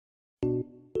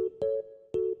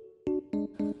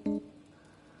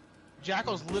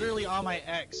Jackal's literally on my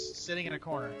X, sitting in a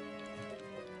corner.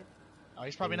 Oh,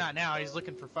 he's probably not now. He's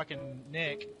looking for fucking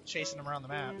Nick, chasing him around the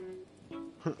map.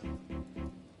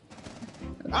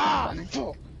 Ah!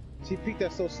 She peeked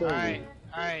that so slowly.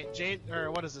 Alright, Jade,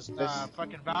 or what is this?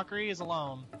 Fucking Valkyrie is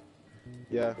alone.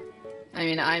 Yeah. I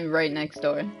mean, I'm right next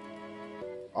door.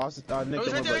 Also, Nick, oh,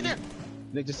 he's right there.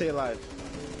 Nick, just stay alive.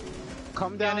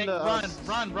 Come down Nick, the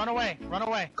run away.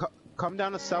 Come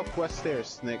down the southwest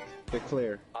stairs, Nick. They're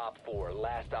clear. Op 4,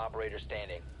 last operator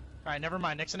standing. Alright, never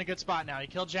mind. Nick's in a good spot now. He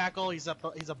killed Jackal. He's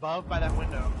above by that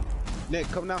window. Nick,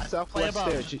 come down southwest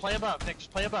stairs. Just play above, Nick.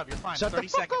 Just play above. You're fine. Shut 30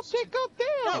 the fuck seconds. up, Jacob.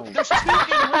 Damn. No, there's two in the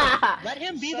room. Let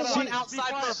him be the one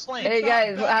outside for a flame. Hey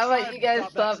guys, how about you guys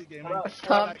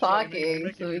stop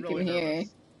talking so we can hear?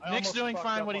 Nick's doing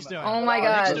fine what he's doing. Oh my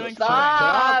god, doing stop!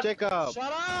 Shut up, Jacob.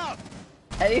 Shut up!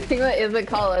 Anything that isn't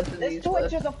call out to these. This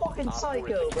Twitch is a fucking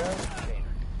psycho, bro.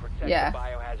 Yeah.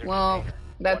 Well,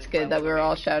 that's good that we were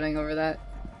all shouting over that.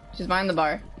 Just mind the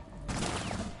bar.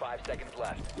 5 seconds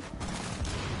left.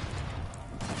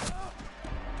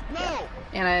 No!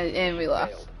 And we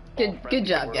lost. Good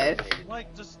job, guys.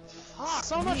 Like, just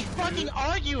so much fucking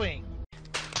arguing.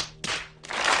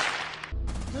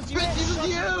 Bitch, it was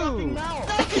you! No,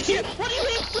 what do you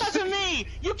mean it wasn't me?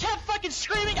 You kept fucking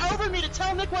screaming over me to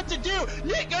tell Nick what to do.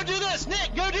 Nick, go do this.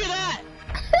 Nick, go do that.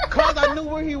 Cause I knew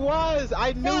where he was.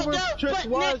 I knew where Trish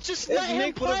was. Nick, just let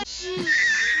him play.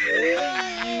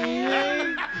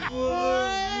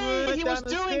 He was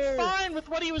doing fine with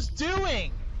what he was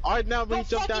doing. Alright, now when he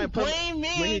jumped down and put him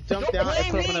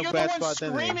in a bad spot,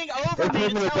 then he. It put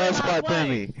him in a bad spot, then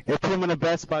he. It put him in a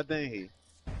bad spot, then he.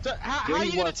 So how are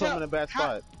you gonna tell me?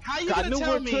 How are you gonna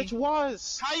tell me? Twitch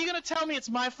was. How are you gonna tell me it's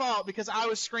my fault because I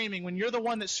was screaming when you're the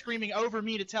one that's screaming over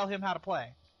me to tell him how to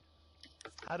play?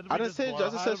 How did we just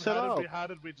blow? How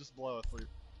did we just blow it?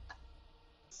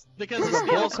 Because the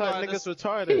skill squad niggas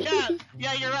retarded.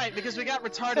 Yeah, you're right. Because we got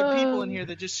retarded people in here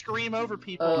that just scream over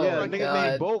people. Yeah, niggas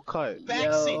named Bolt Cut.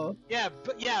 Backseat.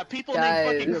 Yeah, people named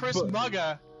fucking Chris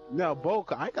Mugga. No, Bolt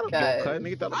Cut. I ain't got a Bolt Cut.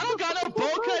 Nigga, I don't got no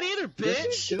Bolt Cut either,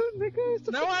 bitch.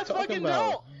 No, I fucking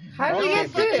don't. How do we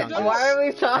get to it? Why are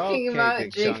we talking about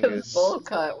Jacob's bowl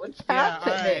cut? What's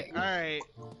happening? Alright,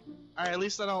 at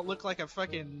least I don't look like a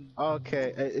fucking...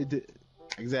 Okay,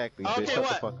 exactly. Okay, shut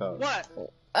the fuck up. What?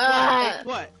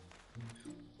 What?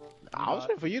 I was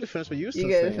waiting for you to finish what you were saying.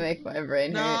 You guys make my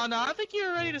brain hurt. No, I think you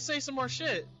were ready to say some more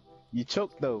shit. You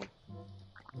choked though.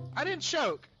 I didn't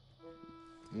choke.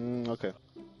 Okay.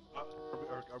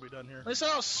 Are we done here? At least I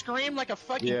don't scream like a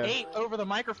fucking ape over the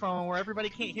microphone where everybody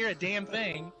can't hear a damn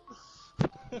thing.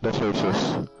 That's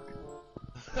racist.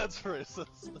 That's racist.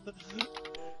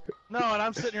 No, and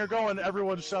I'm sitting here going,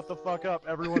 everyone shut the fuck up,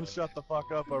 everyone shut the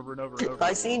fuck up over and over and over.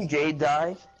 I seen Jade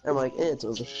die, I'm like, it's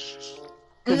over.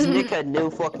 Because Nick had no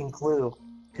fucking clue.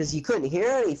 Because he couldn't hear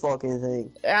any fucking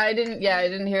thing. I didn't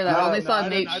hear that. I only saw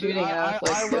Nate shooting and I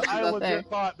was like, I legit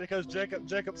thought, because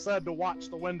Jacob said to watch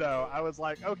the window, I was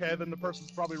like, okay, then the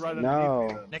person's probably right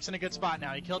underneath me. Nick's in a good spot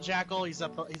now. He killed Jackal, he's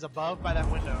above by that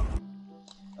window.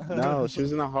 No, she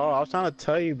was in the hall. I was trying to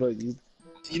tell you, but you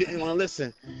didn't want to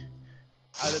listen.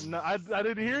 I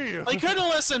didn't hear you. Well, you couldn't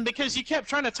listen because you kept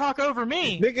trying to talk over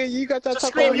me. Nigga, you got that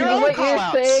talk over your own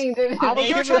call-outs.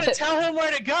 You were trying to tell him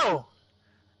where to go.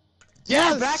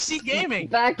 Yes! Backseat Gaming!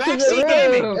 Backseat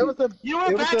Gaming! You were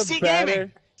Backseat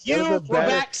Gaming! You were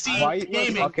Backseat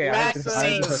Gaming!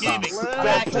 Backseat Gaming!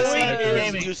 Backseat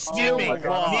Gaming!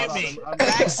 Mute me!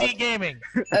 Backseat Gaming!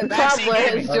 A cobbler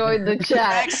has joined the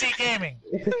chat. Backseat Gaming!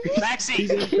 Backseat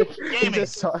Gaming!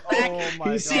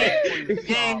 Backseat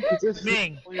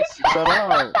Gaming! Shut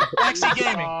up! Backseat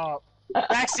Gaming!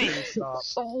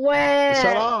 Backseat! Where?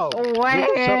 Shut up!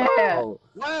 Where?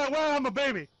 Where I'm a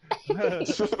baby!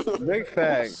 Big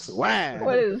facts. Wow.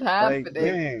 What is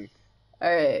happening?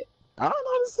 Alright. I don't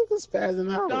know, this nigga's spazzing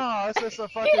out. No, it's just a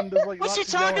fucking... What's he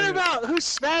talking about? Who's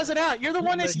spazzing out? You're the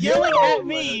one that's yelling at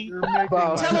me.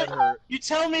 You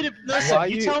tell me to listen.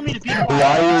 You tell me to be quiet.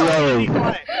 Why are you yelling?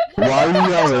 Why are you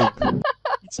yelling?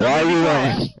 Why are you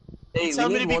yelling? Hey, tell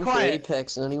me to be quiet.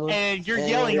 Apex, anyone? And you're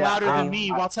yelling louder than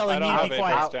me while telling me to be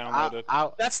quiet.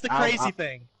 That's the crazy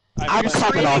thing. I'm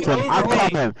talking off him. I'm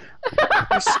talking.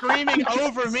 You're screaming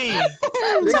over me.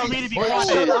 Tell me to be quiet.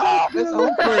 Shut up. It's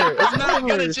over. I'm not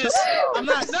gonna just. I'm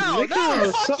not. No.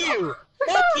 Fuck you.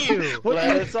 Fuck you.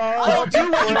 I'll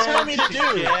do what you tell me to do.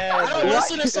 I don't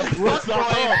listen to some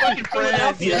fuckboy in fucking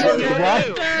Philadelphia.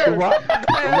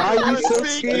 Why are you so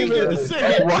screaming?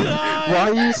 Why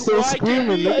are you so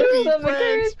screaming?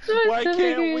 Why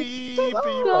can't we be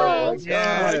friends?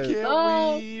 Why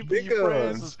can't we be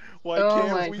friends? Why Oh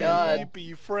can't my we God.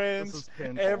 be friends? This is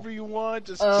painful. Everyone,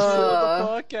 just chill the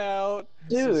fuck out.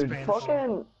 Dude,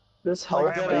 fucking this health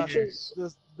Why am I glitch here? is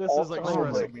This is like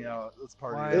awesome. stressing me out. This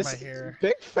party. Why am I here?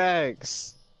 Big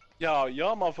facts. Y'all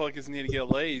motherfuckers need to get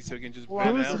laid so we can just burn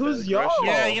out Who's that y'all? aggression.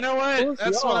 Yeah, you know what? Who's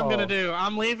That's what I'm y'all? gonna do.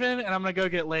 I'm leaving and I'm gonna go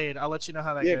get laid. I'll let you know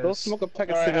how that Yeah, goes. go smoke a pack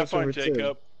of Alright, have cigarettes fun, over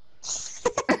Jacob.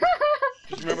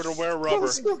 Just remember to wear rubber.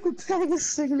 smoke a pack of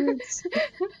cigarettes.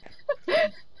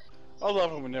 I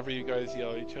love it whenever you guys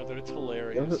yell at each other. It's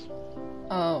hilarious.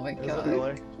 Oh my Is it god.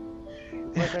 really?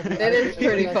 It is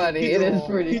pretty funny. It is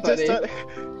pretty funny.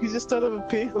 He just started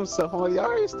repeating himself. I'm like, y'all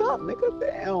already stop, nigga.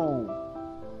 Damn.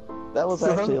 That was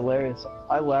actually hilarious.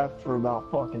 I laughed for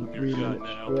about fucking 3 You're shut minutes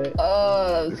now. straight.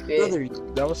 Oh, that was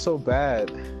great. That was so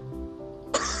bad.